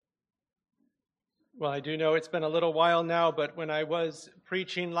Well, I do know it's been a little while now, but when I was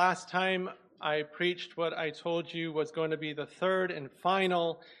preaching last time, I preached what I told you was going to be the third and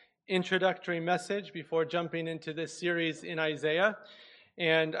final introductory message before jumping into this series in Isaiah.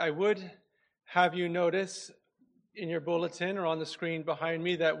 And I would have you notice in your bulletin or on the screen behind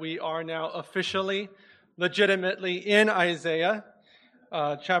me that we are now officially, legitimately in Isaiah,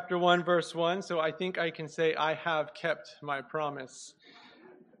 chapter 1, verse 1. So I think I can say I have kept my promise.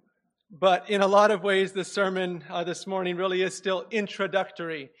 But in a lot of ways, the sermon this morning really is still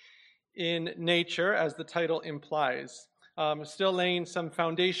introductory in nature, as the title implies. Still laying some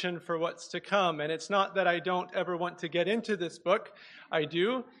foundation for what's to come. And it's not that I don't ever want to get into this book. I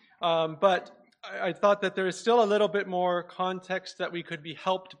do. But I thought that there is still a little bit more context that we could be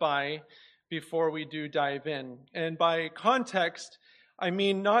helped by before we do dive in. And by context, I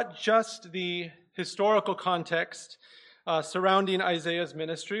mean not just the historical context surrounding Isaiah's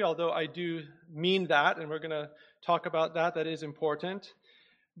ministry, although I do mean that, and we're going to talk about that. That is important.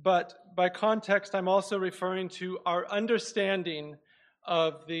 But by context, I'm also referring to our understanding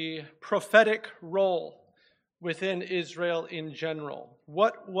of the prophetic role within Israel in general.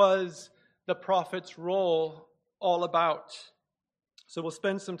 What was the prophet's role all about? So we'll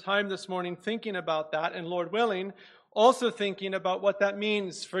spend some time this morning thinking about that, and Lord willing, also thinking about what that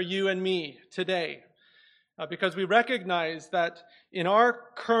means for you and me today. Because we recognize that in our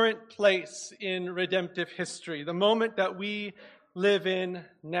current place in redemptive history, the moment that we live in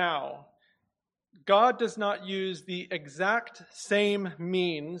now, God does not use the exact same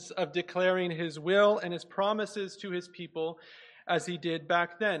means of declaring his will and his promises to his people as he did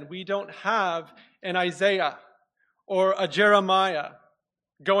back then. We don't have an Isaiah or a Jeremiah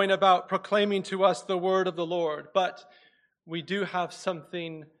going about proclaiming to us the word of the Lord, but we do have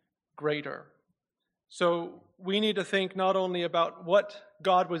something greater. So we need to think not only about what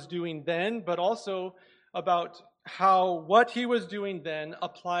God was doing then, but also about how what he was doing then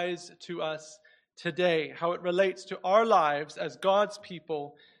applies to us today, how it relates to our lives as God's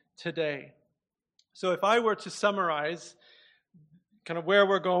people today. So if I were to summarize kind of where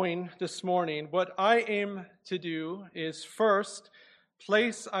we're going this morning, what I aim to do is first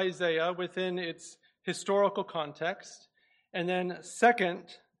place Isaiah within its historical context, and then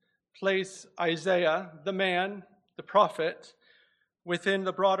second, place Isaiah, the man, the prophet, within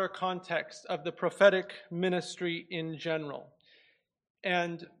the broader context of the prophetic ministry in general.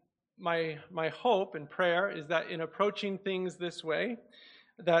 And my hope and prayer is that in approaching things this way,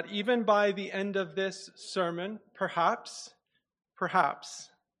 that even by the end of this sermon, perhaps,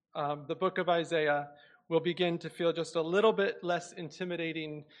 the book of Isaiah will begin to feel just a little bit less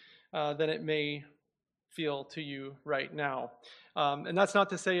intimidating than it may feel to you right now. And that's not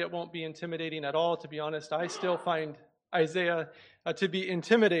to say it won't be intimidating at all. To be honest, I still find Isaiah to be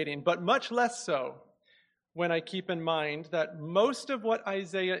intimidating, but much less so when I keep in mind that most of what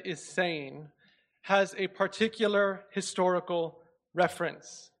Isaiah is saying has a particular historical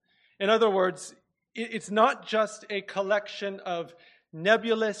reference. In other words, it's not just a collection of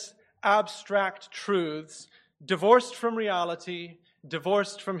nebulous, abstract truths divorced from reality,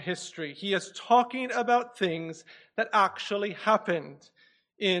 divorced from history. He is talking about things that actually happened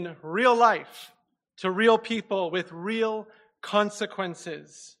in real life to real people with real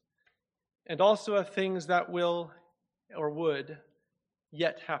consequences, and also of things that will or would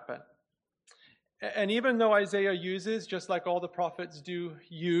yet happen. And even though Isaiah uses, just like all the prophets do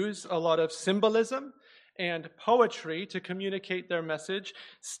use, a lot of symbolism and poetry to communicate their message,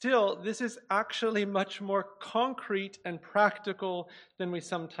 still, this is actually much more concrete and practical than we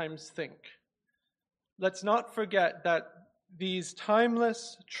sometimes think. Let's not forget that these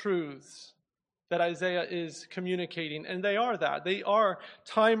timeless truths that Isaiah is communicating, and they are that. They are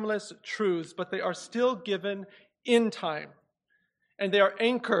timeless truths, but they are still given in time, and they are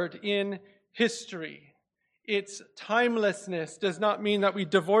anchored in history. Its timelessness does not mean that we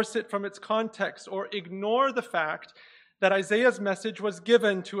divorce it from its context or ignore the fact that Isaiah's message was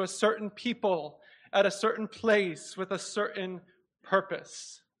given to a certain people at a certain place with a certain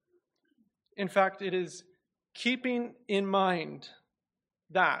purpose. In fact, it is keeping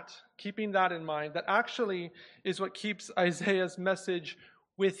that in mind, that actually is what keeps Isaiah's message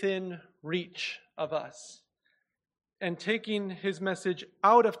within reach of us. And taking his message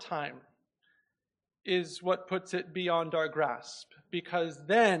out of time is what puts it beyond our grasp, because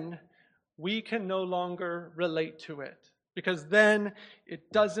then we can no longer relate to it, because then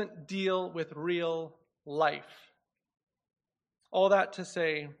it doesn't deal with real life. All that to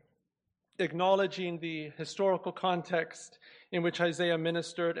say, acknowledging the historical context in which Isaiah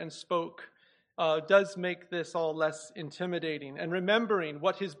ministered and spoke does make this all less intimidating. And remembering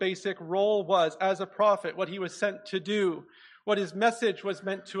what his basic role was as a prophet, what he was sent to do, what his message was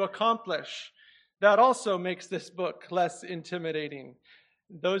meant to accomplish, that also makes this book less intimidating.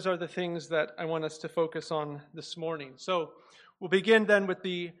 Those are the things that I want us to focus on this morning. So we'll begin then with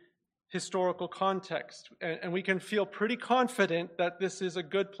the historical context. And we can feel pretty confident that this is a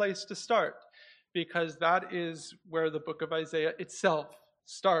good place to start, because that is where the book of Isaiah itself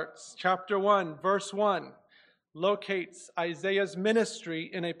starts. Chapter 1, verse 1, locates Isaiah's ministry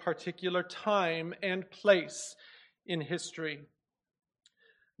in a particular time and place in history.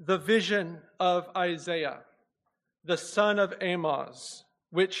 The vision of Isaiah, the son of Amoz,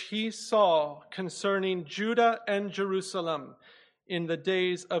 which he saw concerning Judah and Jerusalem in the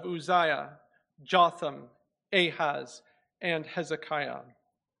days of Uzziah, Jotham, Ahaz, and Hezekiah.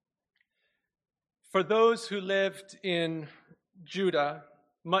 For those who lived in Judah,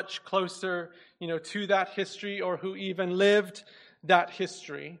 much closer, to that history, or who even lived that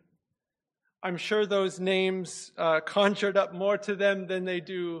history, I'm sure those names conjured up more to them than they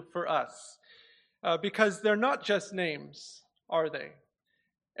do for us, because they're not just names, are they?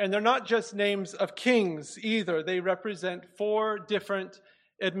 And they're not just names of kings either. They represent 4 different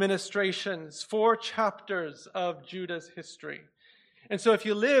administrations, 4 chapters of Judah's history. And so if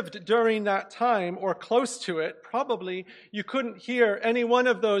you lived during that time or close to it, probably you couldn't hear any one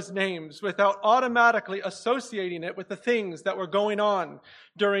of those names without automatically associating it with the things that were going on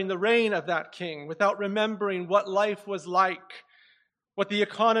during the reign of that king, without remembering what life was like, what the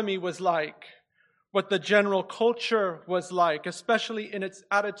economy was like, what the general culture was like, especially in its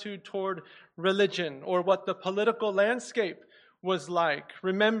attitude toward religion, or what the political landscape was like,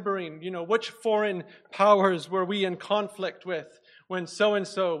 remembering, which foreign powers were we in conflict with when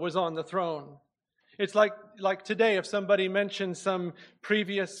so-and-so was on the throne. It's like today, if somebody mentions some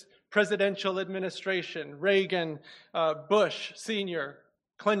previous presidential administration, Reagan, Bush Sr.,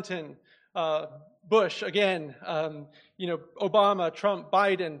 Clinton, Bush again, Obama, Trump,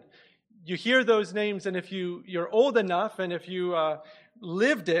 Biden. You hear those names, and if you're old enough, and if you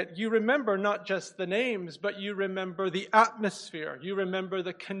lived it, you remember not just the names, but you remember the atmosphere. You remember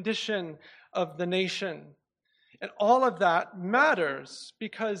the condition of the nation. And all of that matters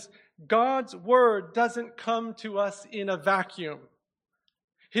because God's word doesn't come to us in a vacuum.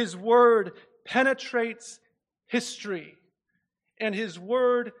 His word penetrates history, and his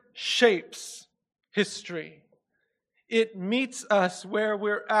word shapes history. It meets us where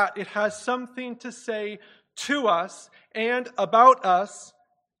we're at. It has something to say to us and about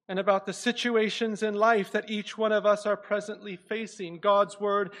the situations in life that each one of us are presently facing. God's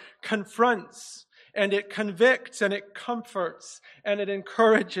word confronts, and it convicts, and it comforts, and it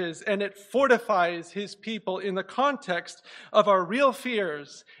encourages, and it fortifies his people in the context of our real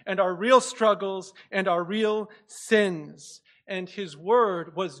fears and our real struggles and our real sins. And his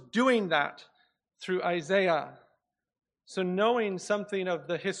word was doing that through Isaiah. So knowing something of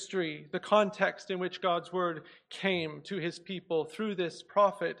the history, the context in which God's word came to his people through this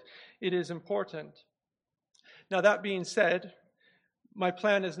prophet, it is important. Now, that being said, my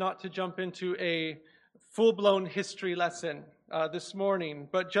plan is not to jump into a full-blown history lesson this morning,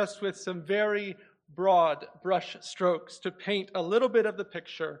 but just with some very broad brush strokes to paint a little bit of the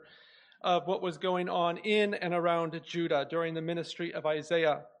picture of what was going on in and around Judah during the ministry of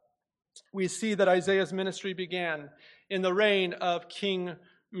Isaiah. We see that Isaiah's ministry began in the reign of King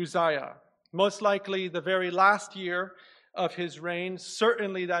Uzziah, most likely the very last year of his reign.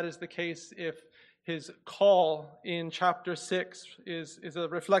 Certainly that is the case if his call in chapter 6 is a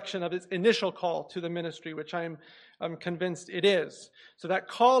reflection of his initial call to the ministry, which I'm convinced it is. So that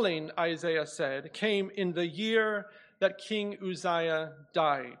calling, Isaiah said, came in the year that King Uzziah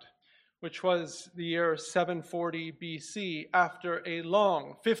died, which was the year 740 BC, after a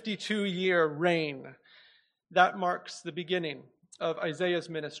long 52-year reign. That marks the beginning of Isaiah's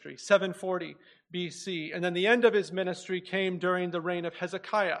ministry, 740 BC. And then the end of his ministry came during the reign of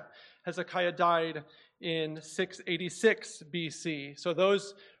Hezekiah. Hezekiah died in 686 BC. So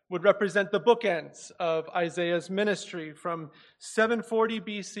those would represent the bookends of Isaiah's ministry from 740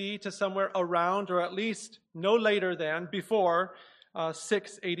 BC to somewhere around, or at least no later than, before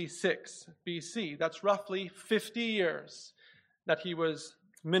 686 BC. That's roughly 50 years that he was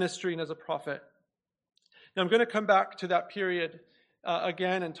ministering as a prophet. Now I'm going to come back to that period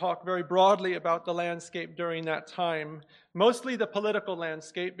again and talk very broadly about the landscape during that time, mostly the political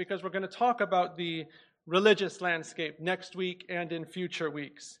landscape, because we're going to talk about the religious landscape next week and in future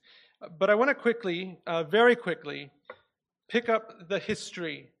weeks. But I want to quickly, very quickly, pick up the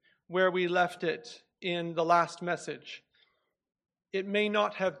history where we left it in the last message. It may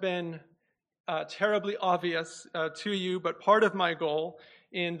not have been terribly obvious to you, but part of my goal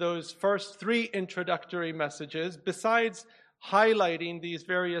in those first 3 introductory messages, besides highlighting these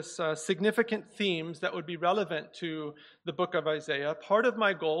various significant themes that would be relevant to the book of Isaiah, part of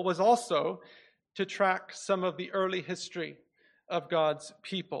my goal was also to track some of the early history of God's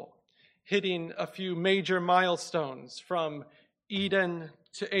people, hitting a few major milestones from Eden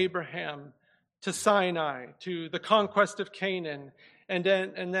to Abraham to Sinai to the conquest of Canaan, and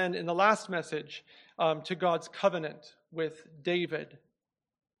then in the last message to God's covenant with David.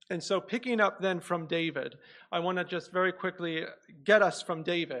 And so picking up then from David, I want to just very quickly get us from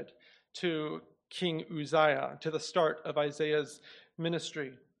David to King Uzziah, to the start of Isaiah's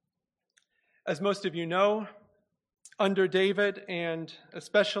ministry. As most of you know, under David, and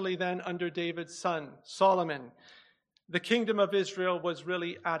especially then under David's son, Solomon, the kingdom of Israel was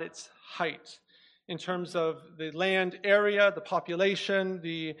really at its height in terms of the land area, the population,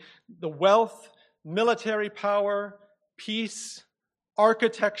 the wealth, military power, peace,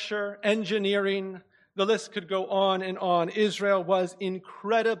 architecture, engineering. The list could go on and on. Israel was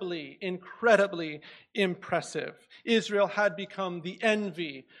incredibly, incredibly impressive. Israel had become the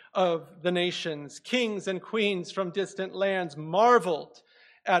envy of the nations. Kings and queens from distant lands marveled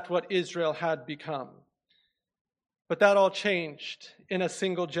at what Israel had become. But that all changed in a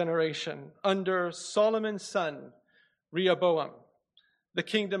single generation. Under Solomon's son, Rehoboam, the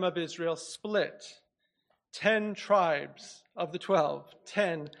kingdom of Israel split. 10 tribes of the 12,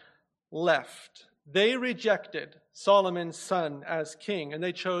 10 left. They rejected Solomon's son as king, and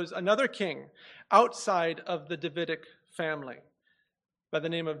they chose another king outside of the Davidic family by the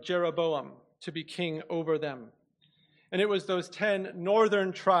name of Jeroboam to be king over them. And it was those 10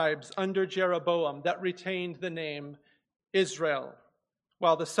 northern tribes under Jeroboam that retained the name Israel,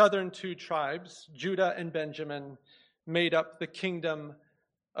 while the southern 2 tribes, Judah and Benjamin, made up the kingdom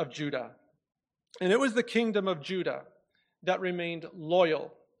of Judah. And it was the kingdom of Judah that remained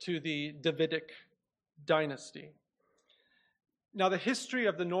loyal to the Davidic dynasty. Now, the history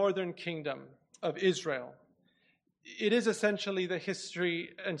of the northern kingdom of Israel, it is essentially the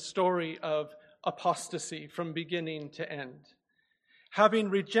history and story of apostasy from beginning to end. Having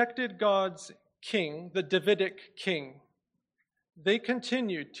rejected God's king, the Davidic king, they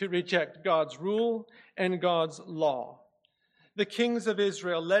continued to reject God's rule and God's law. The kings of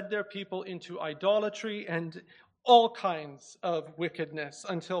Israel led their people into idolatry and all kinds of wickedness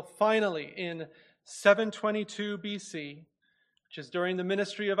until finally in 722 BC, which is during the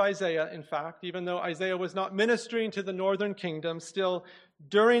ministry of Isaiah, in fact, even though Isaiah was not ministering to the northern kingdom, still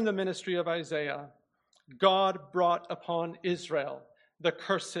during the ministry of Isaiah, God brought upon Israel the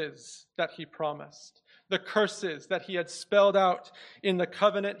curses that he promised, the curses that he had spelled out in the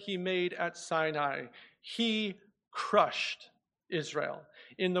covenant he made at Sinai. He crushed Israel.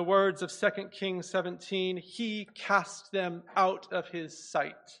 In the words of 2 Kings 17, he cast them out of his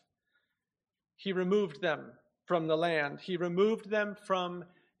sight. He removed them from the land. He removed them from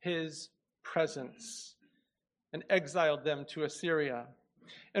his presence and exiled them to Assyria.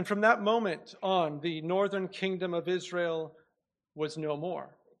 And from that moment on, the northern kingdom of Israel was no more.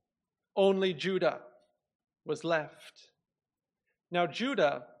 Only Judah was left. Now,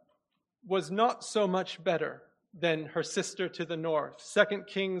 Judah was not so much better than her sister to the north. 2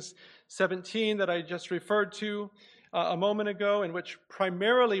 Kings 17 that I just referred to a moment ago, in which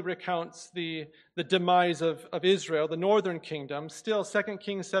primarily recounts the demise of Israel, the northern kingdom. Still, 2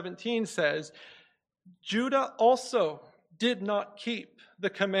 Kings 17 says, Judah also did not keep the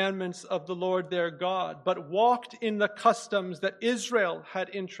commandments of the Lord their God, but walked in the customs that Israel had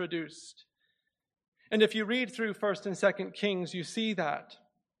introduced. And if you read through 1st and 2nd Kings, you see that.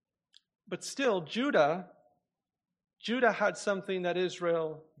 But still, Judah had something that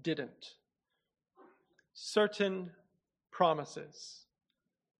Israel didn't. Certain promises.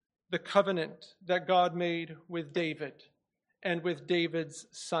 The covenant that God made with David and with David's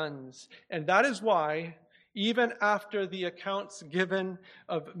sons. And that is why, even after the accounts given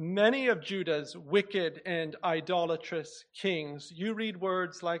of many of Judah's wicked and idolatrous kings, you read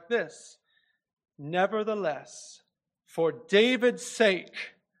words like this: nevertheless, for David's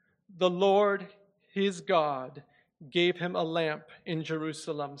sake, the Lord his God gave him a lamp in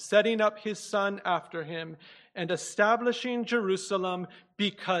Jerusalem, setting up his son after him and establishing Jerusalem,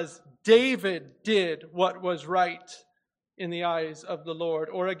 because David did what was right in the eyes of the Lord.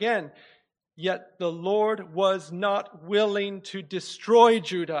 Or again, yet the Lord was not willing to destroy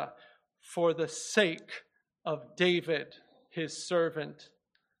Judah for the sake of David, his servant,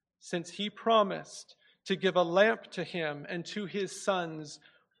 since he promised to give a lamp to him and to his sons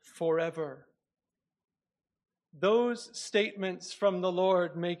forever. Those statements from the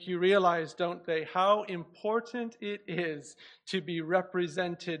Lord make you realize, don't they, how important it is to be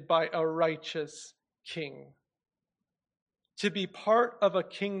represented by a righteous king. To be part of a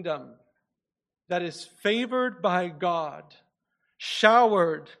kingdom that is favored by God,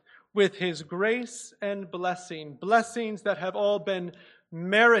 showered with his grace and blessing, blessings that have all been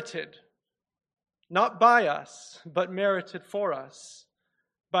merited, not by us, but merited for us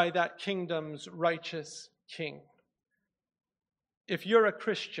by that kingdom's righteous king. If you're a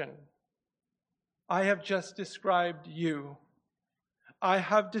Christian, I have just described you. I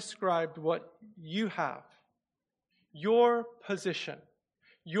have described what you have, your position,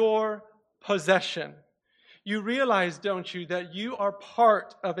 your possession. You realize, don't you, that you are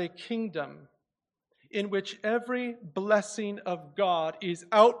part of a kingdom in which every blessing of God is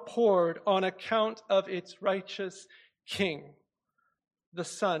outpoured on account of its righteous king, the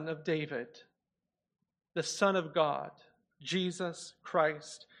Son of David, the Son of God, Jesus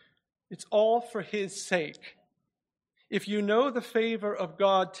Christ. It's all for his sake. If you know the favor of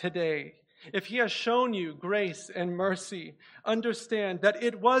God today, if he has shown you grace and mercy, understand that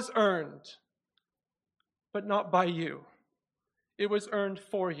it was earned, but not by you. It was earned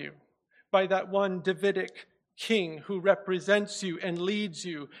for you by that one Davidic king who represents you and leads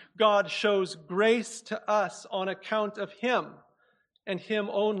you. God shows grace to us on account of him and him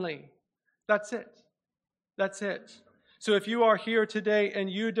only. That's it. That's it. So if you are here today and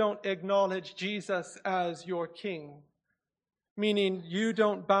you don't acknowledge Jesus as your king, meaning you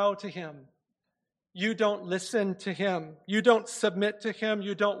don't bow to him, you don't listen to him, you don't submit to him,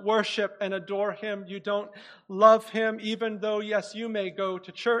 you don't worship and adore him, you don't love him, even though, yes, you may go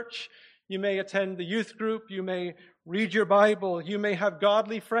to church, you may attend the youth group, you may read your Bible, you may have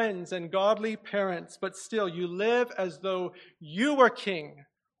godly friends and godly parents, but still you live as though you were king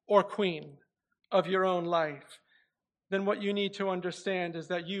or queen of your own life. Then what you need to understand is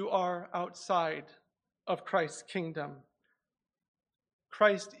that you are outside of Christ's kingdom.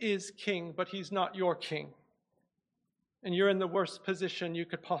 Christ is king, but he's not your king. And you're in the worst position you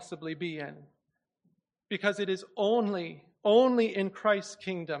could possibly be in. Because it is only in Christ's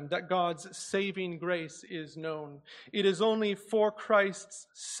kingdom that God's saving grace is known. It is only for Christ's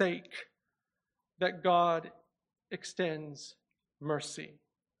sake that God extends mercy.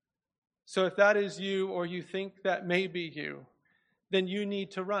 So if that is you, or you think that may be you, then you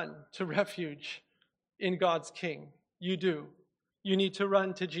need to run to refuge in God's King. You do. You need to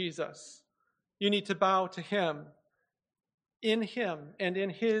run to Jesus. You need to bow to him. In him and in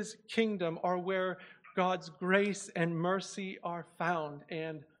his kingdom are where God's grace and mercy are found,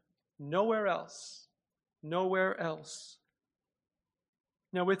 and nowhere else. Nowhere else.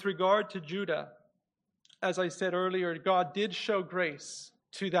 Now, with regard to Judah, as I said earlier, God did show grace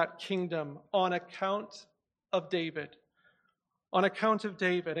to that kingdom on account of David. On account of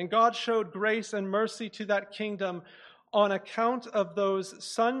David. And God showed grace and mercy to that kingdom on account of those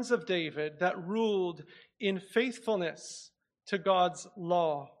sons of David that ruled in faithfulness to God's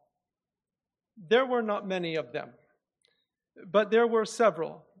law. There were not many of them, but there were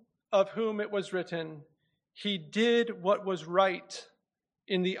several of whom it was written, he did what was right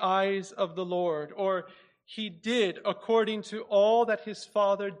in the eyes of the Lord, or he did according to all that his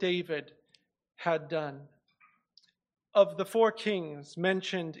father David had done. Of the four kings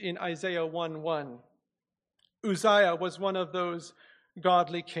mentioned in Isaiah 1:1, Uzziah was one of those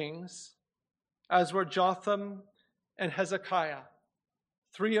godly kings, as were Jotham and Hezekiah,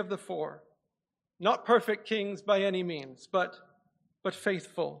 three of the four. Not perfect kings by any means, but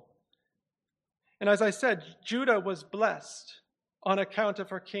faithful. And as I said, Judah was blessed on account of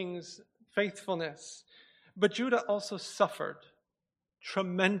her king's faithfulness. But Judah also suffered,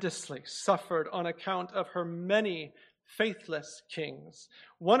 tremendously suffered on account of her many faithless kings,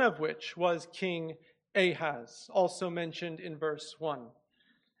 one of which was King Ahaz, also mentioned in verse 1.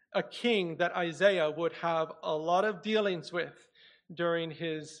 A king that Isaiah would have a lot of dealings with during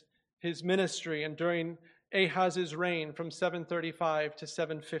his ministry and during Ahaz's reign from 735 to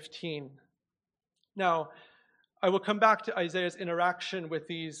 715. Now, I will come back to Isaiah's interaction with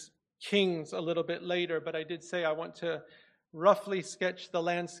these kings a little bit later, but I did say I want to roughly sketch the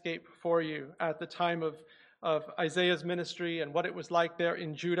landscape for you at the time of Isaiah's ministry and what it was like there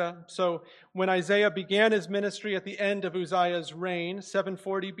in Judah. So when Isaiah began his ministry at the end of Uzziah's reign,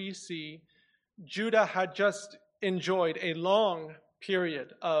 740 BC, Judah had just enjoyed a long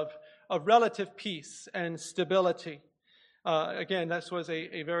period of relative peace and stability. Again, this was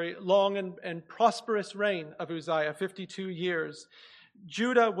a very long and prosperous reign of Uzziah, 52 years.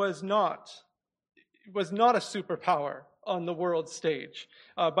 Judah was not a superpower on the world stage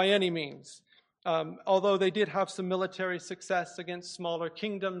by any means. Although they did have some military success against smaller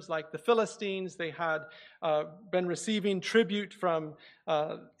kingdoms like the Philistines, they had been receiving tribute from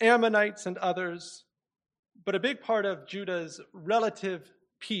Ammonites and others. But a big part of Judah's relative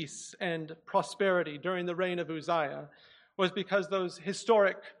peace and prosperity during the reign of Uzziah was because those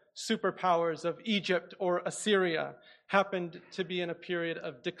historic superpowers of Egypt or Assyria happened to be in a period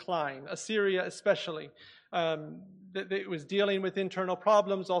of decline. Assyria especially. It was dealing with internal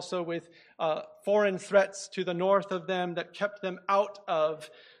problems, also with foreign threats to the north of them that kept them out of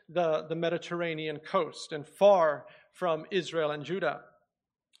the Mediterranean coast and far from Israel and Judah.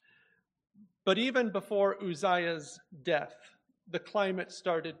 But even before Uzziah's death, the climate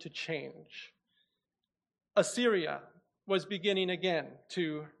started to change. Assyria was beginning again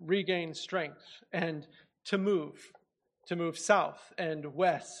to regain strength and to move south and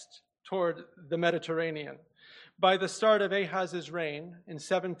west toward the Mediterranean. By the start of Ahaz's reign in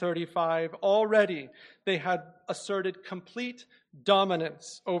 735, already they had asserted complete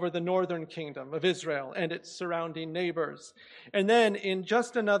dominance over the northern kingdom of Israel and its surrounding neighbors. And then in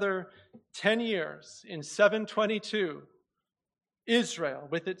just another 10 years, in 722, Israel,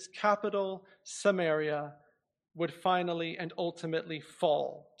 with its capital Samaria, would finally and ultimately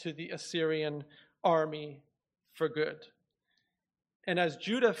fall to the Assyrian army for good. And as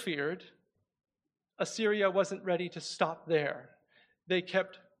Judah feared, Assyria wasn't ready to stop there. They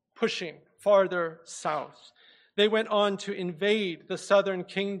kept pushing farther south. They went on to invade the southern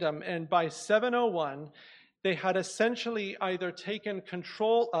kingdom, and by 701, they had essentially either taken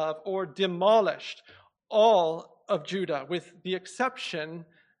control of or demolished all of Judah, with the exception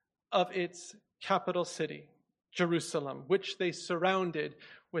of its capital city, Jerusalem, which they surrounded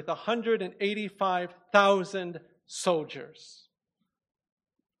with 185,000 soldiers.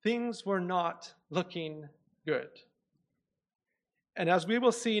 Things were not looking good. And as we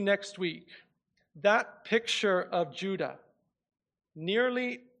will see next week, that picture of Judah,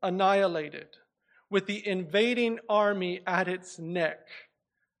 nearly annihilated, with the invading army at its neck,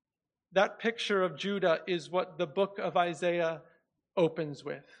 that picture of Judah is what the book of Isaiah opens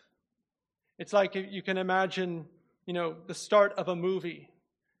with. It's like you can imagine, the start of a movie.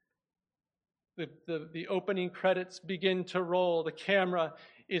 The opening credits begin to roll. The camera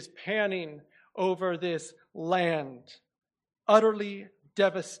is panning over this land, utterly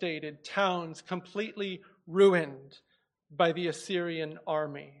devastated, towns completely ruined by the Assyrian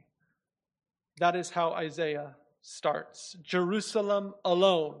army. That is how Isaiah starts. Jerusalem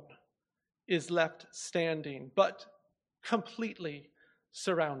alone is left standing, but completely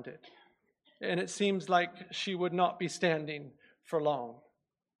surrounded. And it seems like she would not be standing for long.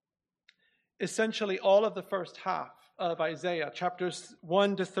 Essentially, all of the first half of Isaiah, chapters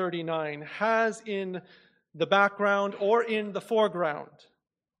 1 to 39, has in the background or in the foreground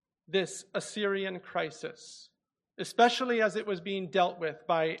this Assyrian crisis, especially as it was being dealt with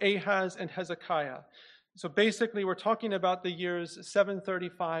by Ahaz and Hezekiah. So basically, we're talking about the years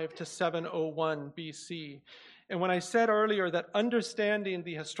 735 to 701 BC. And when I said earlier that understanding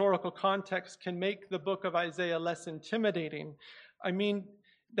the historical context can make the book of Isaiah less intimidating, I mean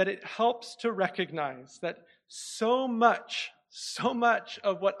that it helps to recognize that so much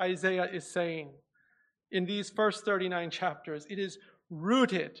of what Isaiah is saying in these first 39 chapters, it is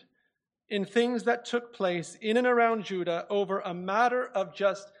rooted in things that took place in and around Judah over a matter of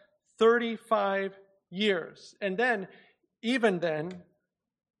just 35 years. And then, even then,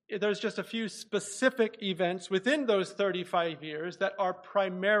 there's just a few specific events within those 35 years that are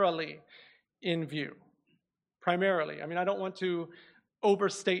primarily in view. Primarily. I mean, I don't want to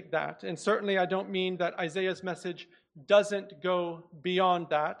overstate that. And certainly I don't mean that Isaiah's message doesn't go beyond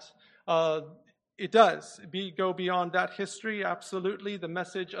that. It does go beyond that history, absolutely. The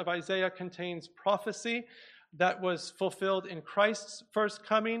message of Isaiah contains prophecy that was fulfilled in Christ's first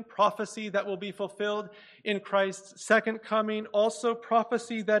coming, prophecy that will be fulfilled in Christ's second coming, also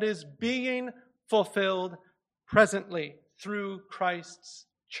prophecy that is being fulfilled presently through Christ's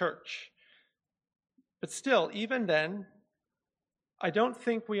church. But still, even then, I don't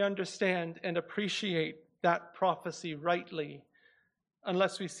think we understand and appreciate that prophecy rightly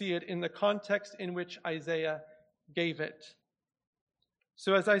unless we see it in the context in which Isaiah gave it.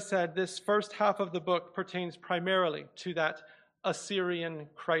 So as I said, this first half of the book pertains primarily to that Assyrian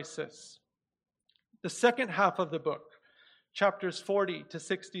crisis. The second half of the book, chapters 40 to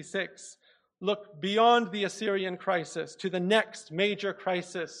 66, look beyond the Assyrian crisis to the next major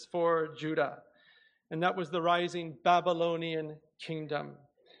crisis for Judah, and that was the rising Babylonian kingdom.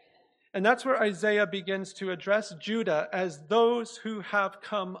 And that's where Isaiah begins to address Judah as those who have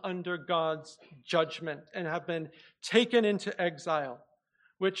come under God's judgment and have been taken into exile,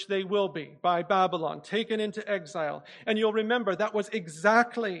 which they will be by Babylon, taken into exile. And you'll remember that was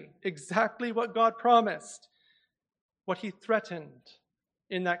exactly what God promised, what he threatened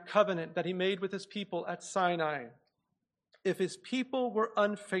in that covenant that he made with his people at Sinai. If his people were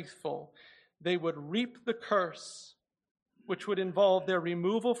unfaithful, they would reap the curse, which would involve their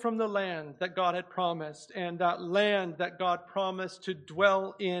removal from the land that God had promised, and that land that God promised to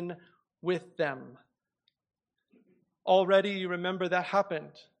dwell in with them. Already, you remember that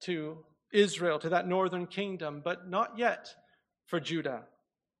happened to Israel, to that northern kingdom, but not yet for Judah.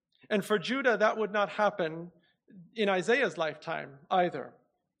 And for Judah, that would not happen in Isaiah's lifetime either.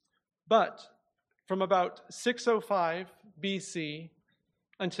 But from about 605 BC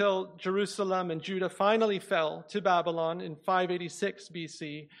until Jerusalem and Judah finally fell to Babylon in 586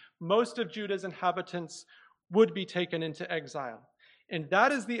 BC, most of Judah's inhabitants would be taken into exile. And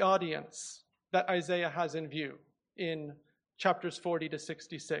that is the audience that Isaiah has in view in chapters 40 to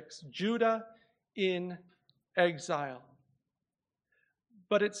 66. Judah in exile.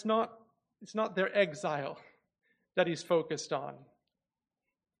 But it's not their exile that he's focused on.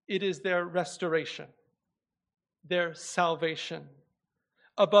 It is their restoration, their salvation.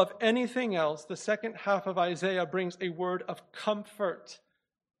 Above anything else, the second half of Isaiah brings a word of comfort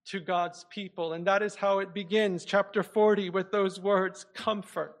to God's people. And that is how it begins, chapter 40, with those words,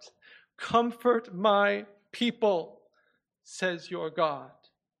 comfort. Comfort my people, says your God.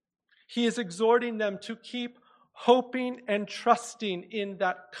 He is exhorting them to keep hoping and trusting in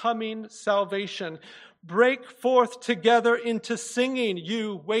that coming salvation. Break forth together into singing,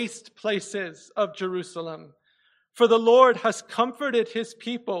 you waste places of Jerusalem. For the Lord has comforted his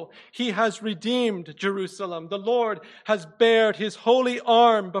people. He has redeemed Jerusalem. The Lord has bared his holy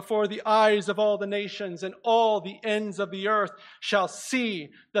arm before the eyes of all the nations, and all the ends of the earth shall see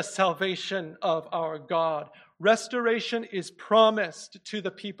the salvation of our God. Restoration is promised to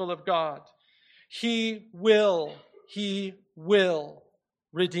the people of God. He will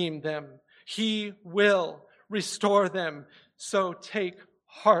redeem them. He will restore them. So take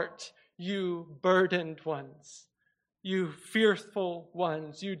heart, you burdened ones. You fearful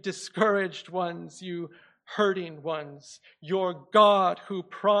ones, you discouraged ones, you hurting ones. Your God who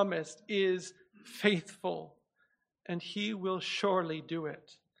promised is faithful, and he will surely do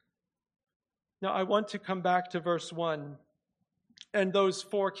it. Now, I want to come back to verse 1 and those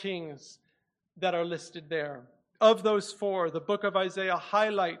 4 kings that are listed there. Of those 4, the book of Isaiah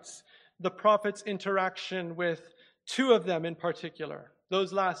highlights the prophet's interaction with 2 of them in particular,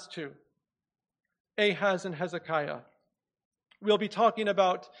 those last 2, Ahaz and Hezekiah. We'll be talking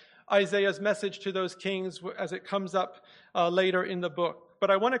about Isaiah's message to those kings as it comes up later in the book.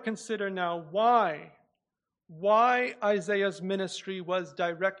 But I want to consider now why Isaiah's ministry was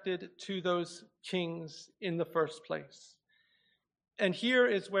directed to those kings in the first place. And here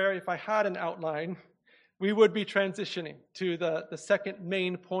is where, if I had an outline, we would be transitioning to the second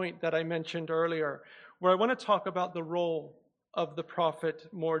main point that I mentioned earlier, where I want to talk about the role of the prophet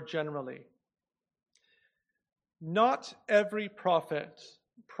more generally. Not every prophet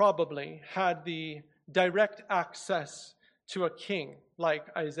probably had the direct access to a king like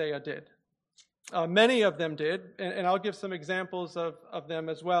Isaiah did. Many of them did, and I'll give some examples of them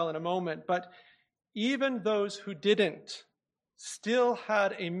as well in a moment. But even those who didn't still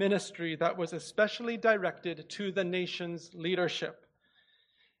had a ministry that was especially directed to the nation's leadership.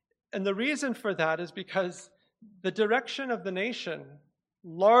 And the reason for that is because the direction of the nation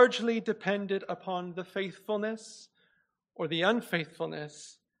largely depended upon the faithfulness or the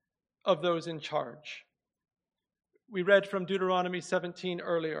unfaithfulness of those in charge. We read from Deuteronomy 17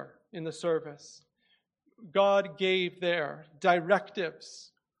 earlier in the service. God gave there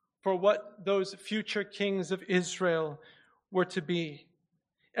directives for what those future kings of Israel were to be.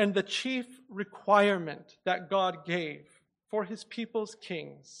 And the chief requirement that God gave for his people's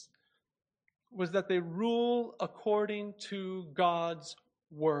kings was that they rule according to God's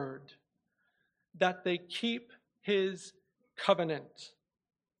word, that they keep his covenant.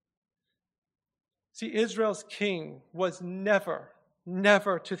 See, Israel's king was never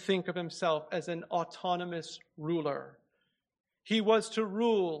to think of himself as an autonomous ruler. He was to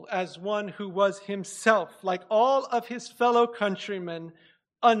rule as one who was himself, like all of his fellow countrymen,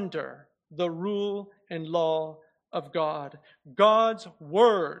 under the rule and law of God. God's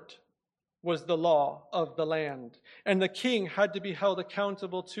word was the law of the land, and the king had to be held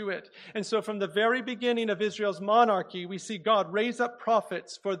accountable to it. And so from the very beginning of Israel's monarchy, we see God raise up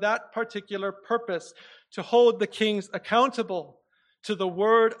prophets for that particular purpose, to hold the kings accountable to the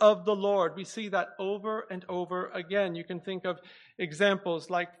word of the Lord. We see that over and over again. You can think of examples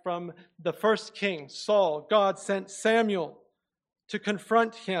like from the first king, Saul. God sent Samuel to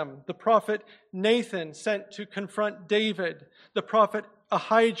confront him, the prophet Nathan sent to confront David, the prophet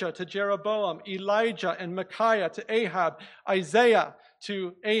Ahijah to Jeroboam, Elijah and Micaiah to Ahab, Isaiah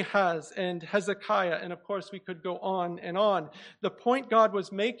to Ahaz and Hezekiah, and of course we could go on and on. The point God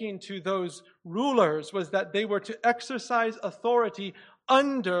was making to those rulers was that they were to exercise authority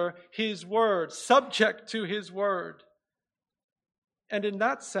under his word, subject to his word. And in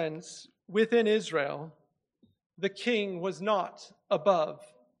that sense, within Israel, the king was not above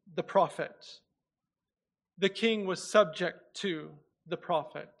the prophet. The king was subject to the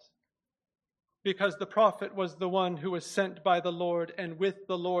prophet, because the prophet was the one who was sent by the Lord and with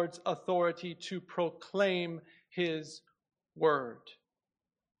the Lord's authority to proclaim his word.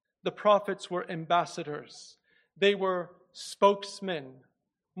 The prophets were ambassadors. They were spokesmen.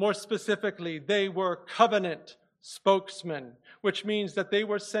 More specifically, they were covenant spokesmen, which means that they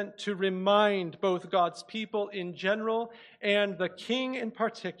were sent to remind both God's people in general and the king in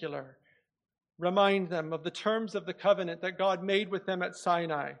particular, remind them of the terms of the covenant that God made with them at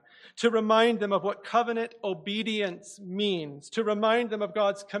Sinai, to remind them of what covenant obedience means, to remind them of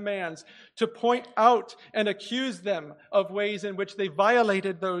God's commands, to point out and accuse them of ways in which they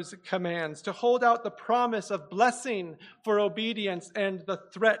violated those commands, to hold out the promise of blessing for obedience and the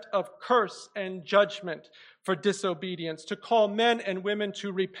threat of curse and judgment for disobedience, to call men and women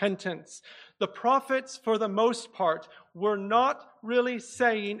to repentance. The prophets, for the most part, were not really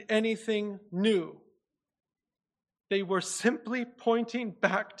saying anything new. They were simply pointing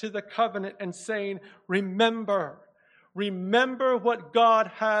back to the covenant and saying, remember what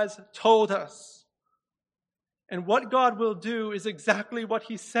God has told us. And what God will do is exactly what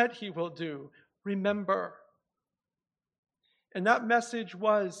he said he will do. Remember. And that message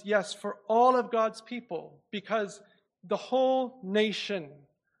was, yes, for all of God's people, because the whole nation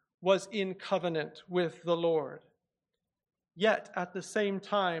was in covenant with the Lord. Yet, at the same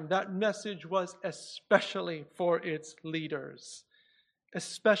time, that message was especially for its leaders,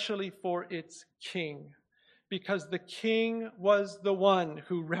 especially for its king, because the king was the one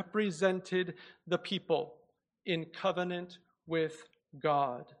who represented the people in covenant with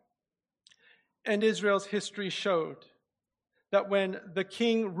God. And Israel's history showed that when the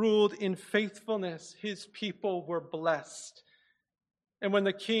king ruled in faithfulness, his people were blessed. And when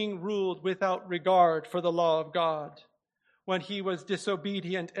the king ruled without regard for the law of God, when he was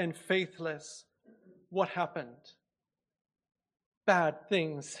disobedient and faithless, what happened? Bad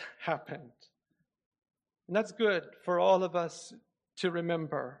things happened. And that's good for all of us to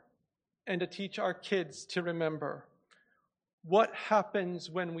remember and to teach our kids to remember. What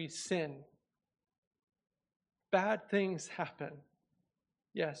happens when we sin? Bad things happen.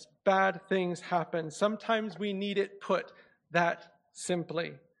 Yes, bad things happen. Sometimes we need it put that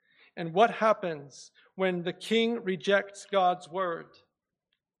simply. And what happens when the king rejects God's word?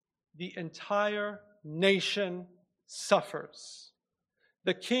 The entire nation suffers.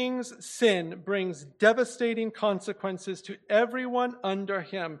 The king's sin brings devastating consequences to everyone under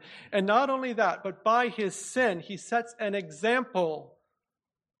him. And not only that, but by his sin, he sets an example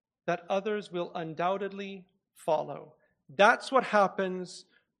that others will undoubtedly follow. That's what happens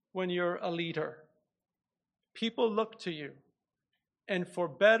when you're a leader. People look to you, and for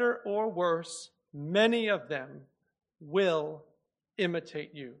better or worse, many of them will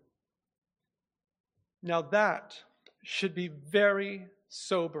imitate you. Now that should be very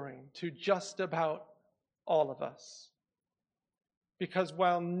sobering to just about all of us. Because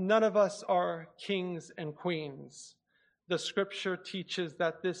while none of us are kings and queens, the scripture teaches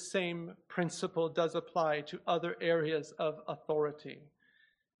that this same principle does apply to other areas of authority.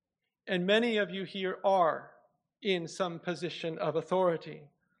 And many of you here are in some position of authority.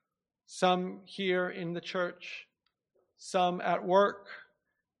 Some here in the church, some at work,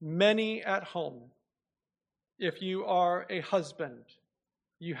 many at home. If you are a husband,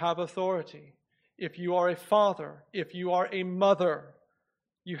 you have authority. If you are a father, if you are a mother,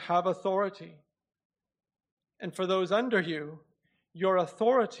 you have authority. And for those under you, your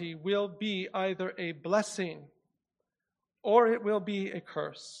authority will be either a blessing or it will be a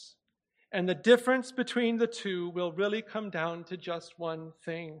curse. And the difference between the two will really come down to just one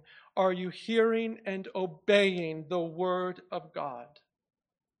thing. Are you hearing and obeying the word of God?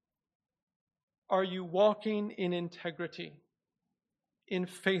 Are you walking in integrity, in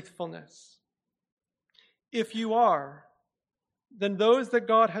faithfulness? If you are, then those that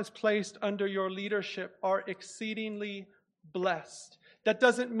God has placed under your leadership are exceedingly blessed. That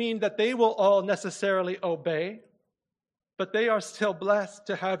doesn't mean that they will all necessarily obey, but they are still blessed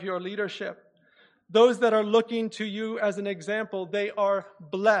to have your leadership. Those that are looking to you as an example, they are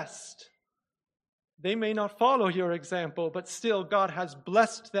blessed. They may not follow your example, but still God has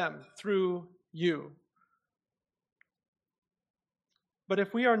blessed them through you. But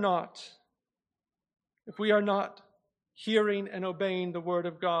if we are not hearing and obeying the word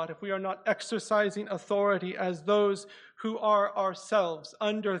of God, if we are not exercising authority as those who are ourselves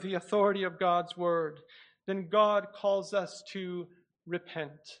under the authority of God's word, then God calls us to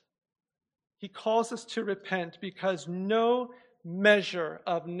repent. He calls us to repent because no measure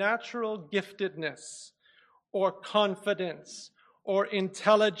of natural giftedness or confidence or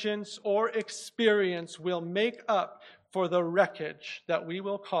intelligence or experience will make up for the wreckage that we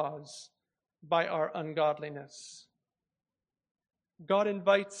will cause by our ungodliness. God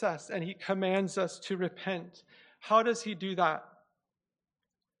invites us and he commands us to repent. How does he do that?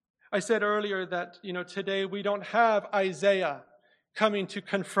 I said earlier that, today we don't have Isaiah coming to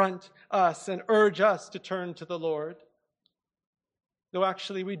confront us and urge us to turn to the Lord. Though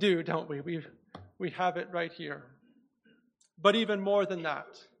actually we do, don't we? We have it right here. But even more than that,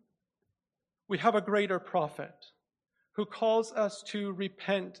 we have a greater prophet who calls us to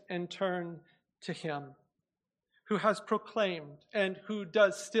repent and turn to him, who has proclaimed and who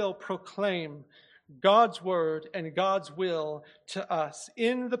does still proclaim God's word and God's will to us.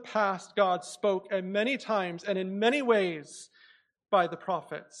 In the past, God spoke many times and in many ways by the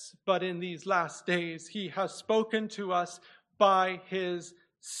prophets, but in these last days, he has spoken to us by his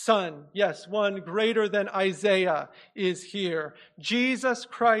Son. Yes, one greater than Isaiah is here. Jesus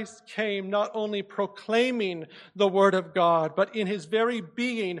Christ came not only proclaiming the word of God, but in his very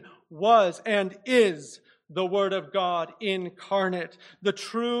being was and is the word of God incarnate, the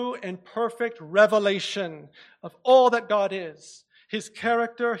true and perfect revelation of all that God is. His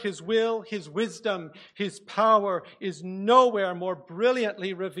character, his will, his wisdom, his power is nowhere more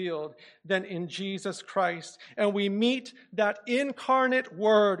brilliantly revealed than in Jesus Christ. And we meet that incarnate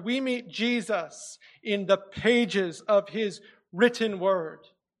word. We meet Jesus in the pages of his written word.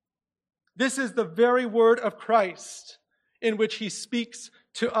 This is the very word of Christ in which he speaks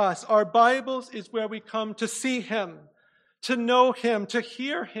to us. Our Bibles is where we come to see him, to know him, to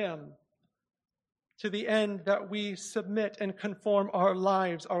hear him, to the end that we submit and conform our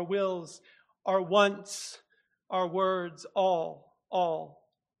lives, our wills, our wants, our words, all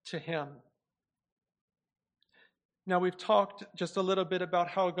to him. Now we've talked just a little bit about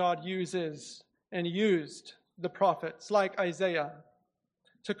how God uses and used the prophets like Isaiah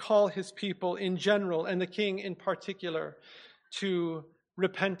to call his people in general and the king in particular to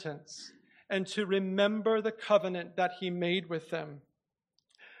repentance and to remember the covenant that he made with them.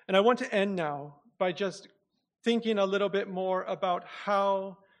 And I want to end now by just thinking a little bit more about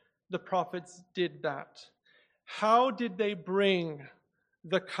how the prophets did that. How did they bring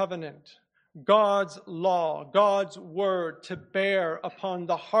the covenant, God's law, God's word to bear upon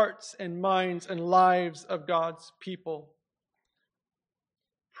the hearts and minds and lives of God's people?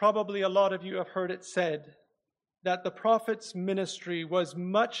 Probably a lot of you have heard it said that the prophet's ministry was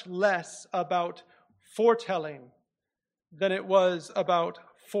much less about foretelling than it was about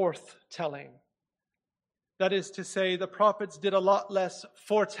forthtelling. That is to say, the prophets did a lot less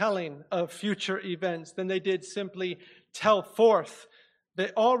foretelling of future events than they did simply tell forth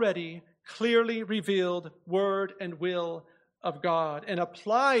the already clearly revealed word and will of God and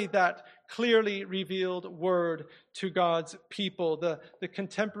apply that clearly revealed word to God's people, the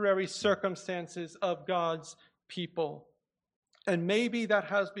contemporary circumstances of God's people. And maybe that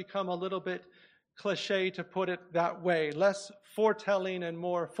has become a little bit cliche to put it that way, less foretelling and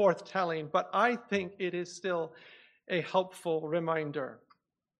more forthtelling, but I think it is still a helpful reminder.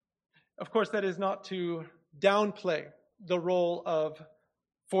 Of course, that is not to downplay the role of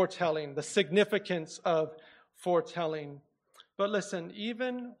foretelling, the significance of foretelling. But listen,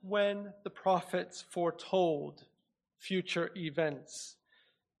 even when the prophets foretold future events,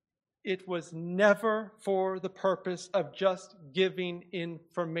 it was never for the purpose of just giving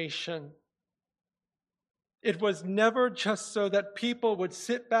information. It was never just so that people would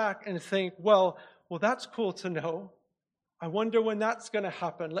sit back and think, well, that's cool to know. I wonder when that's going to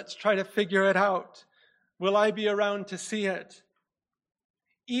happen. Let's try to figure it out. Will I be around to see it?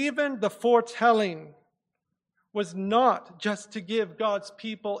 Even the foretelling was not just to give God's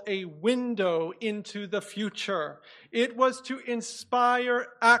people a window into the future. It was to inspire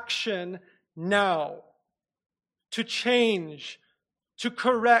action now, to change, to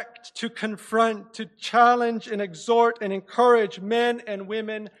correct, to confront, to challenge and exhort and encourage men and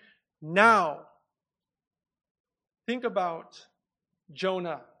women now. Think about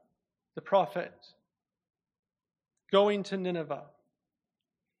Jonah, the prophet, going to Nineveh.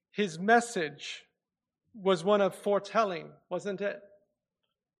 His message was one of foretelling, wasn't it?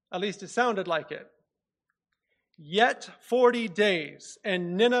 At least it sounded like it. Yet 40 days,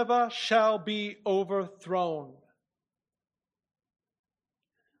 and Nineveh shall be overthrown.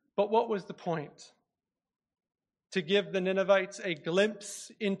 But what was the point? To give the Ninevites a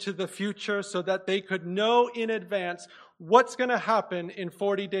glimpse into the future so that they could know in advance what's going to happen in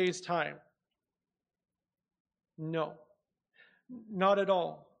 40 days' time? No, not at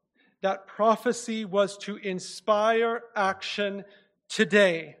all. That prophecy was to inspire action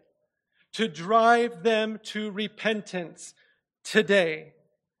today, to drive them to repentance today.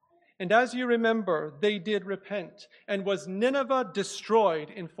 And as you remember, they did repent. And was Nineveh destroyed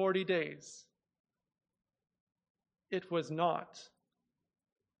in 40 days? It was not.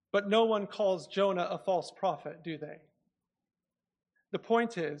 But no one calls Jonah a false prophet, do they? The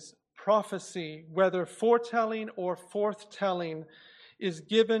point is, prophecy, whether foretelling or forthtelling, is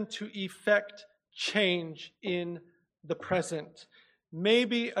given to effect change in the present.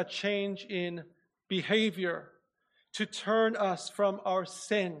 Maybe a change in behavior, to turn us from our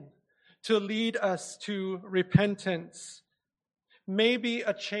sin, to lead us to repentance. Maybe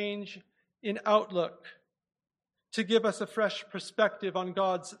a change in outlook, to give us a fresh perspective on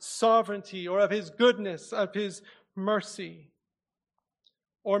God's sovereignty or of his goodness, of his mercy.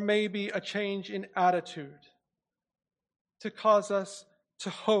 Or maybe a change in attitude, to cause us to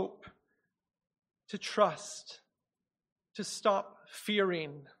hope, to trust, to stop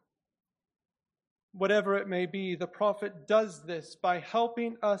fearing. Whatever it may be, the prophet does this by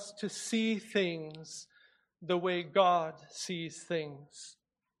helping us to see things the way God sees things,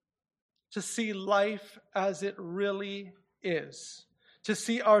 to see life as it really is, to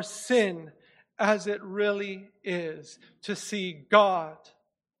see our sin as it really is, to see God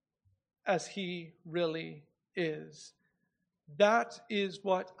as he really is. That is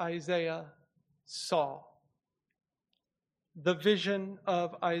what Isaiah saw. The vision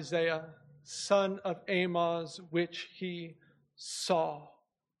of Isaiah, son of Amoz, which he saw.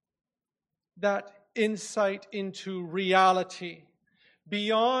 That insight into reality,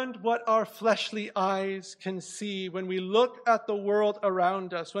 beyond what our fleshly eyes can see when we look at the world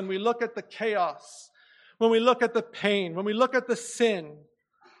around us, when we look at the chaos, when we look at the pain, when we look at the sin,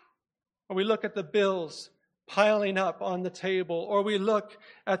 or we look at the bills piling up on the table, or we look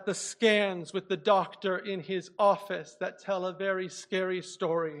at the scans with the doctor in his office that tell a very scary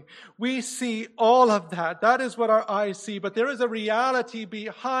story. We see all of that. That is what our eyes see. But there is a reality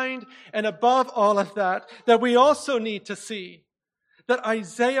behind and above all of that that we also need to see. That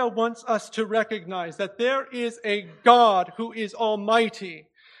Isaiah wants us to recognize that there is a God who is almighty,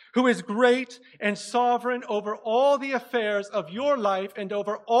 who is great and sovereign over all the affairs of your life and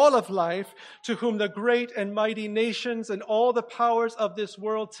over all of life, to whom the great and mighty nations and all the powers of this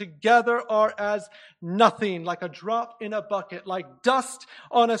world together are as nothing, like a drop in a bucket, like dust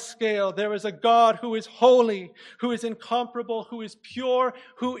on a scale. There is a God who is holy, who is incomparable, who is pure,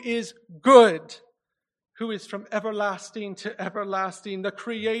 who is good, who is from everlasting to everlasting, the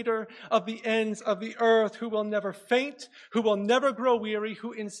creator of the ends of the earth, who will never faint, who will never grow weary,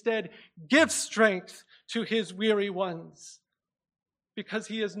 who instead gives strength to his weary ones, because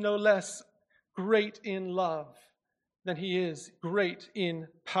he is no less great in love than he is great in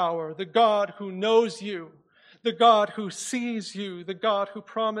power. The God who knows you, the God who sees you, the God who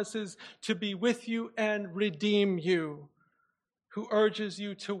promises to be with you and redeem you, who urges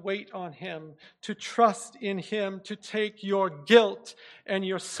you to wait on him, to trust in him, to take your guilt and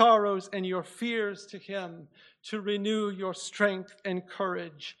your sorrows and your fears to him, to renew your strength and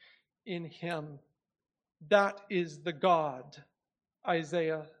courage in him. That is the God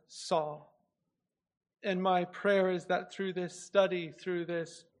Isaiah saw. And my prayer is that through this study, through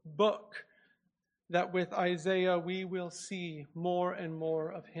this book, that with Isaiah we will see more and more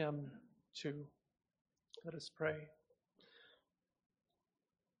of him too. Let us pray.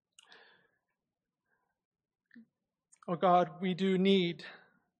 Oh God, we do need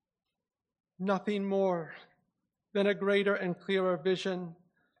nothing more than a greater and clearer vision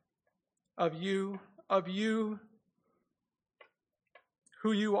of you,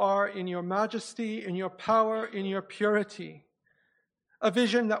 who you are in your majesty, in your power, in your purity. A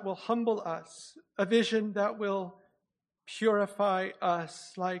vision that will humble us, a vision that will purify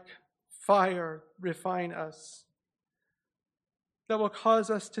us like fire, refine us, that will cause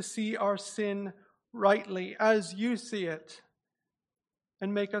us to see our sin rightly as you see it,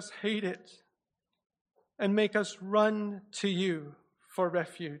 and make us hate it, and make us run to you for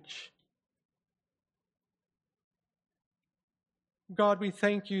refuge. God, we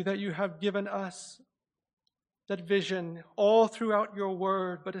thank you that you have given us that vision all throughout your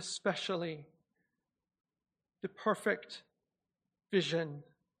word, but especially the perfect vision,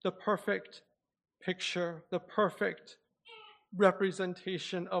 the perfect picture, the perfect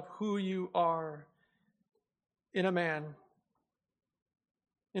representation of who you are in a man,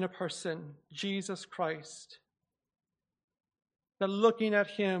 in a person, Jesus Christ. That looking at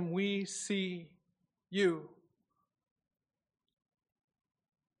him, we see you.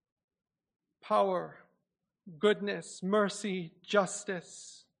 Power, goodness, mercy,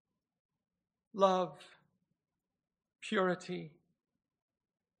 justice, love, purity.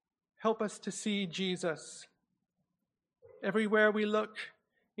 Help us to see Jesus. Everywhere we look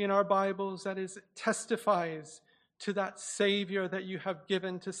in our Bibles, that testifies to that Savior that you have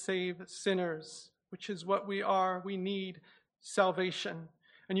given to save sinners, which is what we are. We need salvation.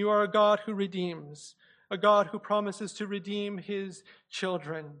 And you are a God who redeems, a God who promises to redeem his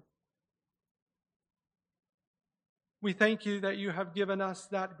children. We thank you that you have given us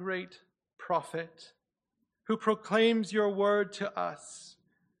that great prophet who proclaims your word to us,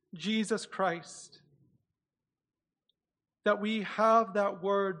 Jesus Christ. That we have that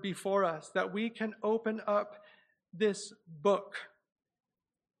word before us, that we can open up this book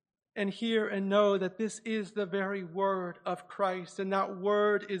and hear and know that this is the very word of Christ, and that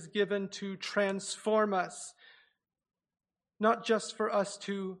word is given to transform us, not just for us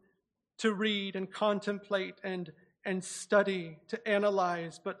to read and contemplate and study, to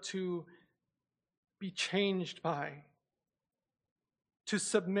analyze, but to be changed by, to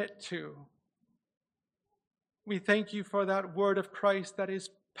submit to. We thank you for that word of Christ that is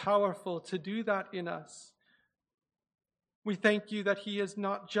powerful to do that in us. We thank you that he is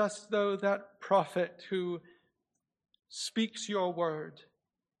not just, though, that prophet who speaks your word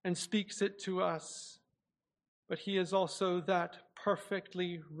and speaks it to us, but he is also that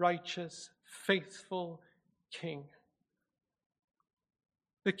perfectly righteous, faithful King.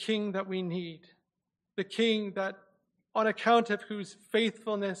 The King that we need, the King that, on account of whose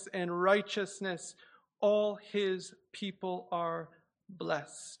faithfulness and righteousness, all his people are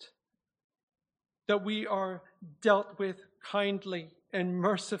blessed. That we are dealt with kindly and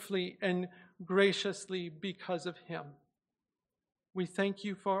mercifully and graciously because of him. We thank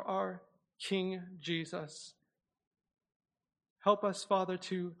you for our King Jesus. Help us, Father,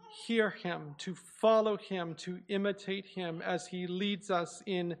 to hear him, to follow him, to imitate him as he leads us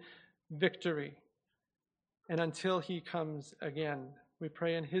in victory. And until he comes again, we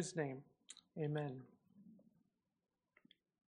pray in his name. Amen.